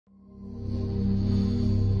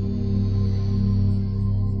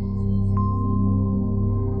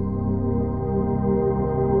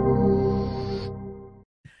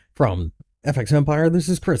From FXEmpire, this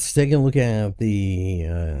is Chris taking a look at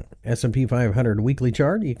the S&P 500 weekly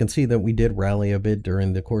chart. You can see that we did rally a bit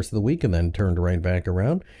during the course of the week and then turned right back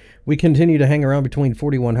around. We continue to hang around between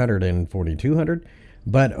 4,100 and 4,200,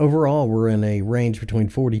 but overall we're in a range between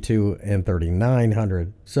 42 and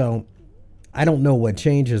 3,900. So I don't know what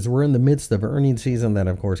changes. We're in the midst of earnings season. That,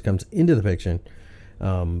 of course, comes into the picture.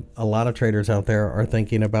 A lot of traders out there are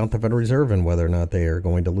thinking about the Federal Reserve and whether or not they are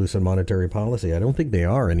going to loosen monetary policy. I don't think they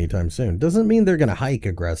are anytime soon. Doesn't mean they're going to hike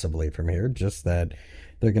aggressively from here, just that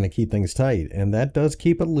they're going to keep things tight. And that does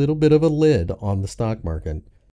keep a little bit of a lid on the stock market.